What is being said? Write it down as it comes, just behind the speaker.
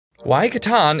Why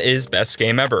Catan is best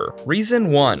game ever.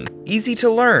 Reason 1. Easy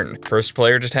to learn. First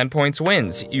player to 10 points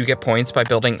wins. You get points by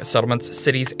building settlements,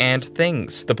 cities, and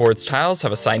things. The board's tiles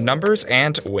have assigned numbers,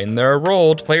 and when they're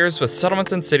rolled, players with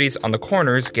settlements and cities on the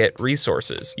corners get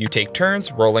resources. You take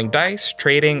turns rolling dice,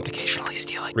 trading, occasionally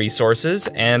stealing resources,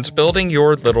 and building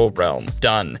your little realm.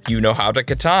 Done. You know how to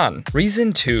Catan.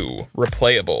 Reason 2.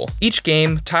 Replayable. Each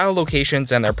game, tile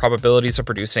locations, and their probabilities of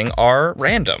producing are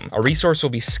random. A resource will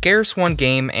be scarce one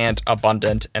game and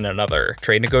abundant in another.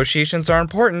 Trade negotiations are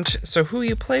important, so who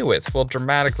you play with will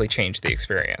dramatically change the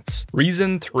experience.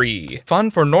 Reason 3.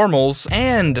 Fun for normals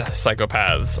and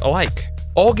psychopaths alike.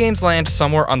 All games land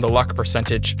somewhere on the luck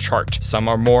percentage chart. Some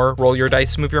are more roll your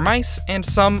dice, move your mice, and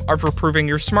some are for proving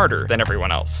you're smarter than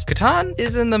everyone else. Catan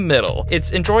is in the middle.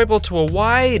 It's enjoyable to a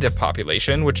wide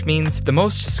population, which means the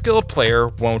most skilled player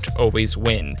won't always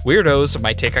win. Weirdos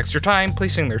might take extra time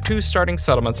placing their 2 starting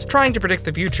settlements, trying to predict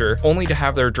the future, only to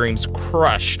have their dreams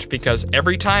crushed because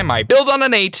every time I build on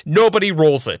an 8, nobody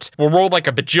rolls it. We'll roll like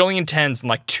a bajillion 10s and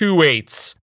like 2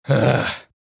 8s.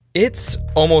 It's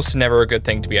almost never a good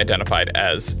thing to be identified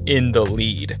as in the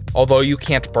lead. Although you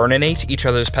can't burninate each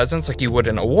other's peasants like you would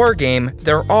in a war game,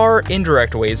 there are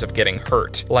indirect ways of getting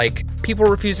hurt, like people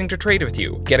refusing to trade with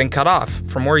you, getting cut off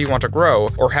from where you want to grow,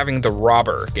 or having the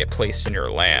robber get placed in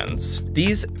your lands.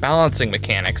 These balancing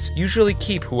mechanics usually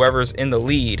keep whoever's in the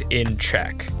lead in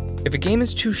check. If a game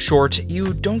is too short,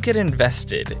 you don't get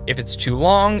invested. If it's too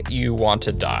long, you want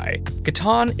to die.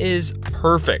 Catan is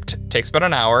perfect. Takes about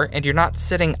an hour, and you're not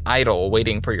sitting idle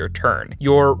waiting for your turn.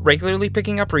 You're regularly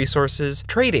picking up resources,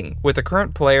 trading with the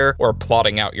current player, or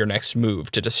plotting out your next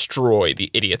move to destroy the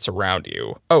idiots around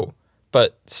you. Oh,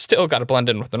 but still gotta blend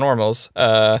in with the normals.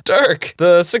 Dirk,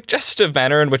 the suggestive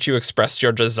manner in which you expressed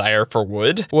your desire for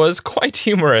wood was quite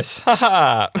humorous.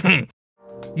 Haha.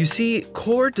 You see,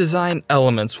 core design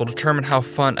elements will determine how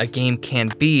fun a game can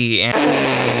be, and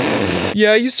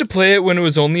yeah, I used to play it when it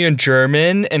was only in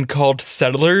German and called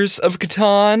Settlers of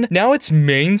Catan. Now it's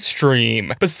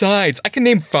mainstream. Besides, I can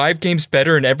name 5 games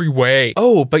better in every way.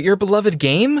 Oh, but your beloved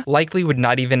game likely would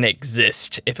not even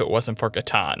exist if it wasn't for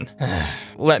Catan.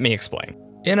 Let me explain.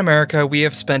 In America, we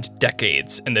have spent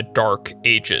decades in the dark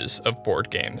ages of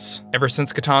board games. Ever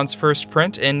since Catan's first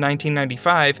print in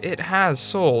 1995, it has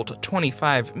sold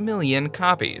 25 million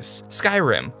copies.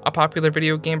 Skyrim, a popular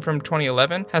video game from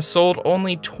 2011, has sold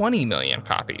only 20 million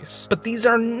copies. But these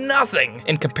are nothing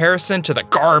in comparison to the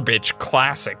garbage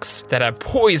classics that have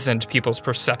poisoned people's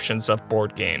perceptions of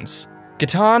board games.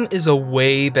 Catan is a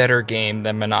way better game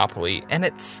than Monopoly, and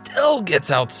it still gets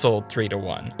outsold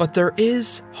 3-1. But there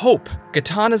is hope.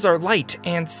 Catan is our light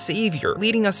and savior,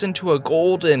 leading us into a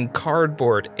golden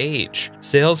cardboard age.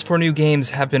 Sales for new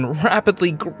games have been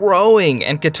rapidly growing,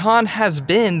 and Catan has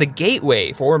been the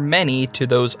gateway for many to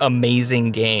those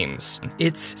amazing games.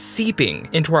 It's seeping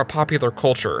into our popular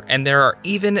culture, and there are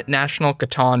even national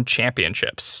Catan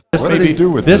championships. What did he do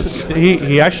with this?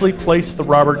 He actually placed the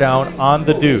robber down on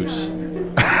the deuce.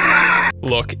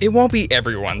 Look, it won't be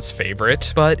everyone's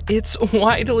favorite, but it's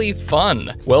widely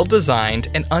fun, well-designed,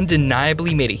 and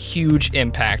undeniably made a huge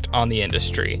impact on the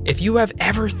industry. If you have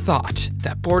ever thought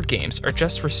that board games are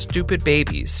just for stupid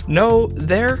babies, no,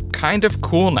 they're kind of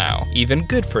cool now, even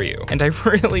good for you. And I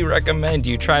really recommend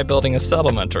you try building a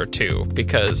settlement or 2,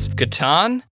 because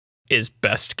Catan is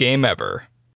best game ever.